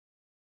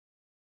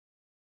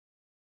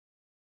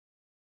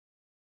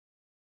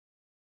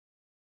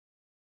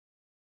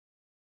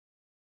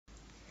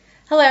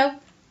Hello,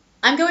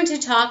 I'm going to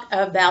talk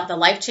about the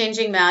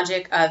life-changing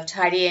magic of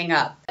tidying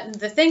up.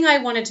 The thing I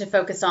wanted to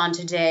focus on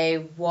today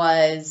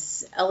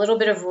was a little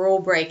bit of rule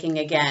breaking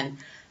again.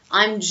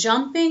 I'm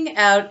jumping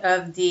out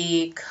of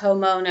the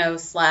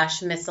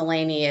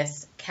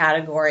Komono/miscellaneous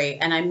category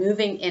and I'm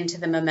moving into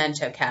the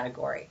memento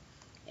category.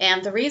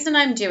 And the reason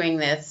I'm doing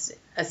this,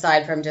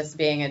 aside from just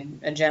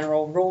being a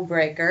general rule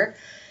breaker,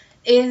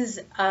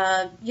 is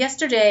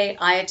yesterday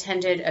I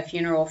attended a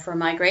funeral for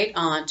my great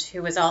aunt,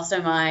 who was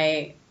also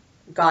my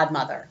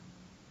godmother.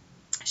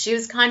 She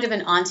was kind of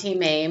an Auntie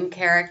Mame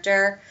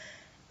character,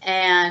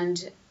 and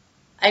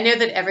I know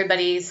that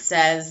everybody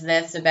says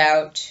this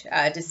about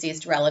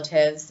deceased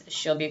relatives,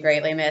 she'll be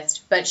greatly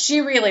missed, but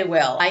she really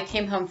will. I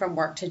came home from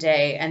work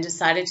today and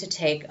decided to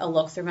take a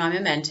look through my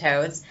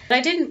mementos, but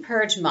I didn't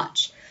purge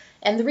much.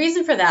 And the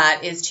reason for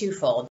that is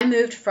twofold. I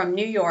moved from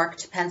New York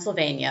to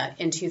Pennsylvania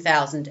in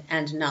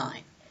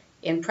 2009.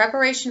 In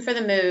preparation for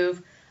the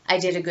move, I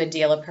did a good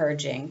deal of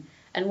purging.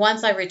 And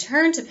once I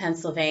returned to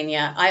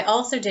Pennsylvania, I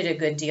also did a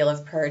good deal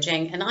of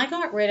purging, and I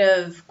got rid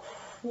of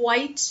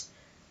quite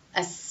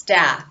a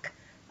stack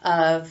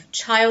of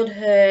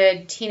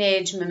childhood,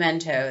 teenage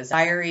mementos,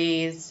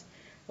 diaries,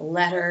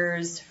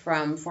 letters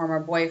from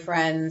former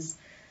boyfriends.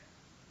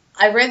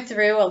 I read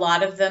through a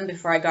lot of them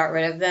before I got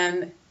rid of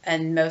them,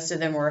 and most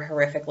of them were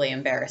horrifically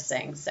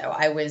embarrassing, so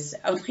I was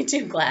only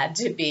too glad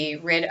to be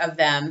rid of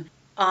them.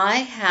 I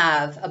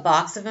have a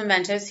box of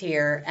mementos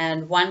here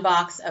and one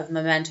box of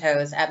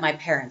mementos at my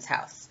parents'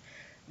 house.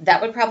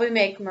 That would probably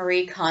make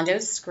Marie Kondo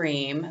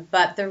scream,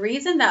 but the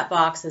reason that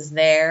box is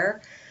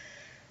there,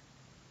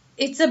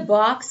 it's a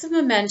box of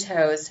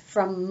mementos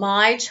from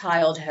my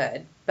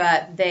childhood,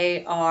 but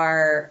they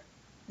are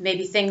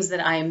maybe things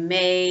that I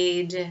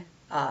made,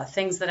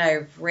 things that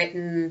I've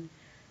written.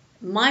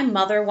 My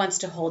mother wants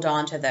to hold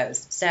on to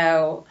those,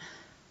 so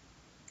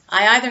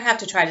I either have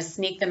to try to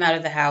sneak them out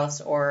of the house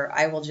or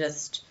I will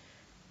just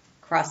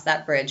cross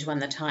that bridge when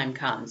the time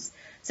comes.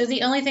 So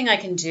the only thing I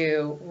can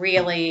do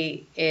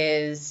really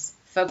is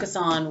focus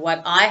on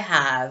what I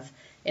have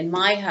in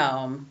my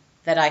home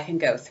that I can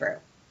go through.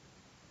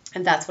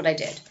 And that's what I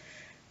did.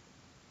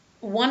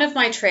 One of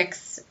my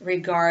tricks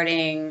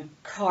regarding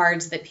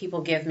cards that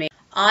people give me,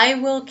 I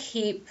will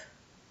keep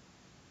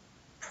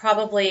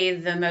probably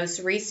the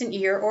most recent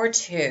year or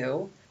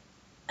two,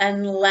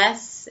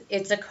 unless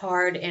it's a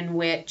card in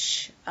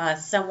which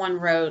someone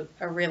wrote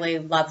a really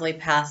lovely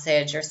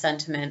passage or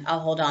sentiment.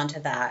 I'll hold on to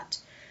that.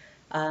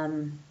 I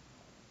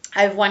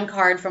have one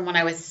card from when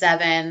I was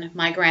 7.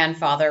 My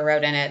grandfather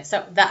wrote in it,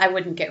 so that I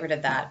wouldn't get rid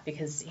of that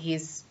because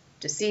he's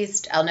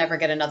deceased. I'll never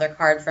get another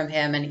card from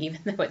him, and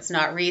even though it's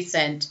not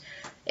recent,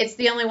 it's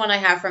the only one I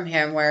have from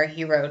him where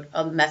he wrote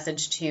a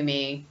message to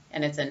me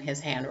and it's in his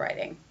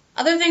handwriting.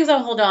 Other things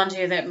I'll hold on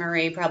to that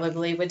Marie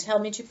probably would tell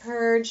me to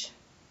purge: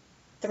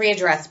 3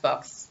 address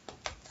books.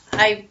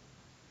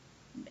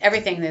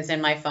 Everything is in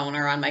my phone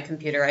or on my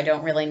computer. I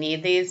don't really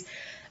need these.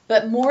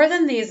 But more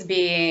than these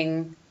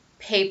being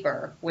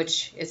paper,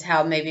 which is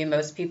how maybe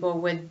most people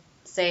would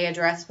say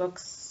address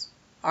books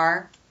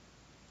are.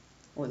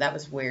 Oh, that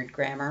was weird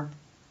grammar.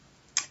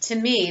 To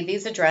me,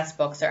 these address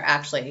books are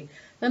actually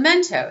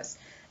mementos.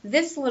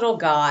 This little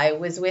guy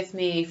was with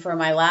me for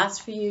my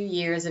last few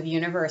years of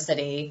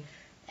university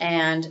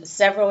and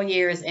several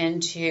years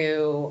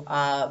into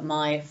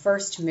my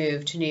first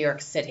move to New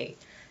York City.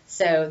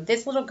 So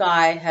this little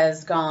guy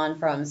has gone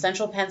from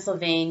central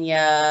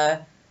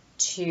Pennsylvania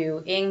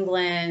to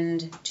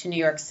England to New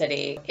York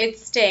City.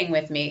 It's staying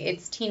with me.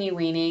 It's teeny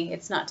weeny.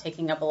 It's not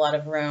taking up a lot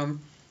of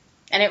room.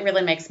 And it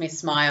really makes me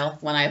smile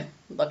when I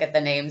look at the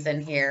names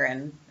in here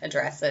and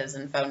addresses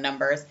and phone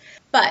numbers.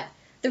 But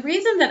the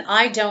reason that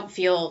I don't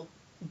feel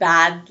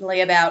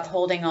badly about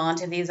holding on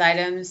to these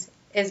items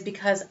is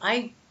because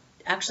I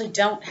actually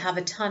don't have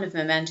a ton of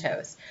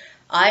mementos.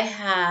 I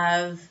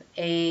have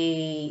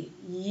a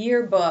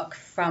yearbook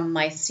from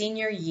my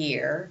senior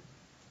year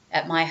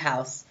at my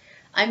house.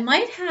 I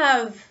might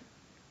have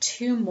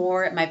 2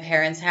 more at my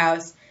parents'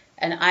 house,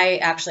 and I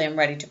actually am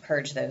ready to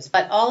purge those.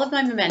 But all of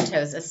my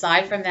mementos,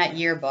 aside from that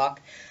yearbook,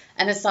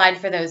 and aside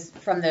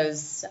from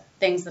those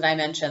things that I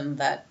mentioned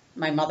that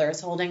my mother is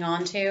holding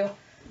on to,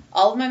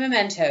 all of my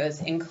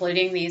mementos,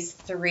 including these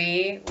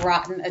 3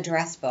 rotten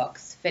address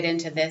books, fit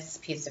into this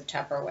piece of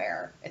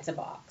Tupperware. It's a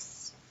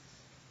box.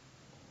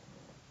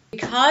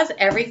 Because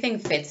everything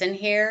fits in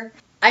here,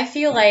 I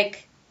feel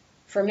like,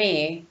 for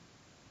me,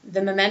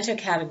 the memento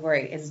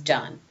category is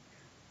done.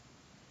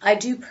 I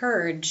do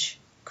purge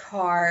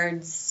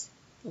cards,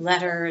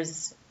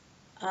 letters,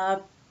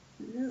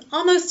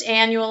 almost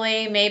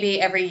annually,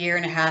 maybe every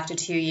 1.5 to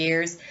 2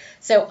 years.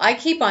 So I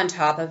keep on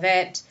top of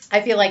it.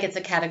 I feel like it's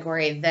a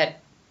category that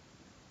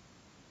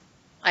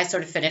I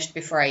sort of finished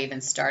before I even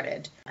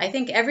started. I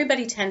think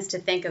everybody tends to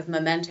think of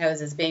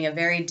mementos as being a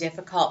very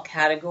difficult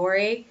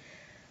category,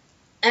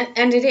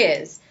 and it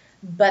is.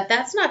 But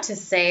that's not to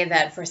say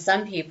that for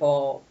some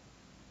people,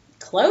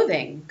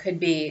 clothing could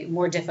be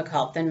more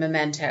difficult than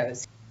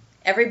mementos.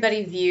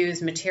 Everybody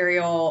views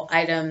material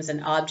items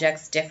and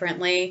objects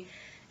differently,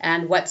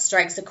 And what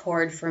strikes a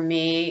chord for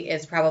me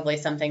is probably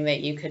something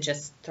that you could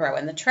just throw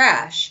in the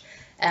trash.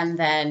 And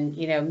then,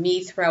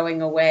 me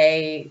throwing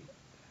away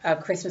a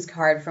Christmas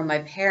card from my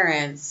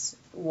parents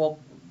will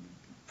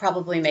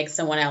probably make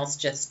someone else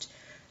just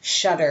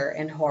shudder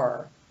in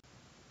horror.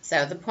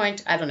 So the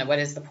point, I don't know, what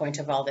is the point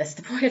of all this?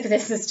 The point of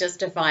this is just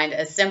to find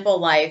a simple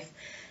life.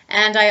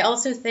 And I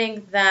also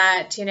think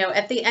that,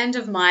 at the end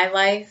of my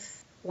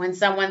life, when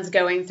someone's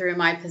going through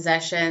my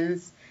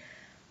possessions,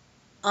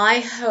 I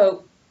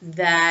hope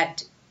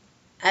that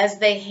as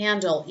they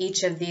handle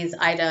each of these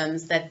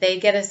items, that they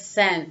get a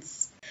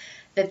sense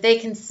that they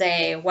can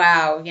say,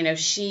 wow,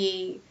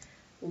 she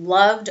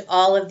loved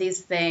all of these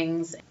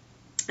things.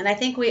 And I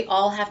think we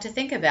all have to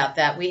think about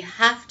that. We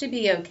have to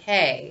be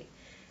okay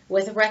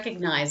with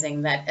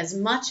recognizing that as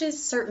much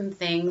as certain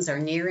things are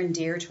near and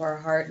dear to our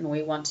heart and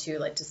we want to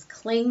just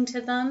cling to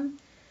them,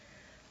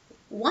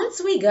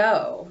 once we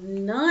go,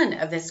 none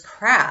of this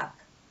crap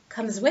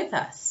comes with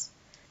us.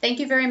 Thank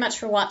you very much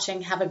for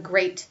watching. Have a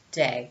great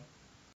day.